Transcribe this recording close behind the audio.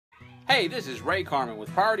Hey, this is Ray Carmen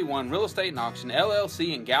with Priority One Real Estate and Auction,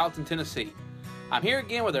 LLC in Gallatin, Tennessee. I'm here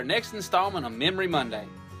again with our next installment on Memory Monday.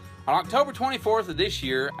 On October 24th of this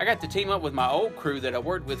year, I got to team up with my old crew that I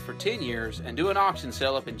worked with for 10 years and do an auction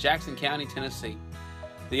sale up in Jackson County, Tennessee.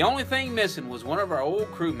 The only thing missing was one of our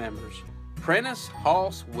old crew members, Prentice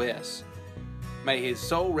Hoss West. May his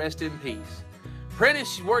soul rest in peace.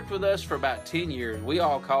 Prentice worked with us for about 10 years. We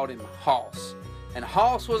all called him Hoss. And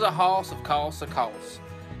Hoss was a hoss of cost.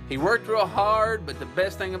 He worked real hard, but the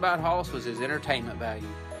best thing about Hoss was his entertainment value.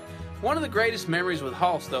 One of the greatest memories with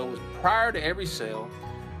Hoss, though, was prior to every sale,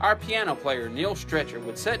 our piano player, Neil Stretcher,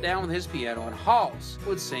 would sit down with his piano and Hoss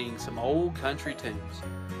would sing some old country tunes.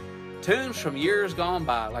 Tunes from years gone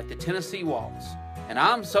by, like the Tennessee Waltz, and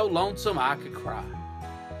I'm So Lonesome I Could Cry.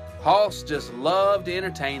 Hoss just loved to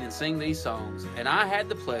entertain and sing these songs, and I had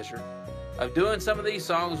the pleasure of doing some of these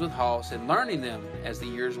songs with Hoss and learning them as the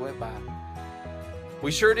years went by. We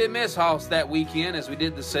sure did miss Hoss that weekend as we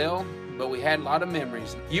did the sale, but we had a lot of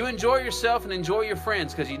memories. You enjoy yourself and enjoy your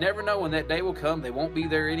friends, because you never know when that day will come they won't be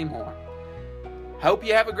there anymore. Hope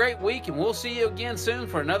you have a great week, and we'll see you again soon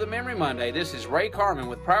for another Memory Monday. This is Ray Carmen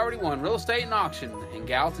with Priority One Real Estate and Auction in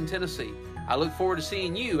Gallatin, Tennessee. I look forward to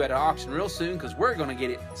seeing you at an auction real soon, because we're going to get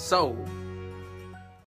it sold.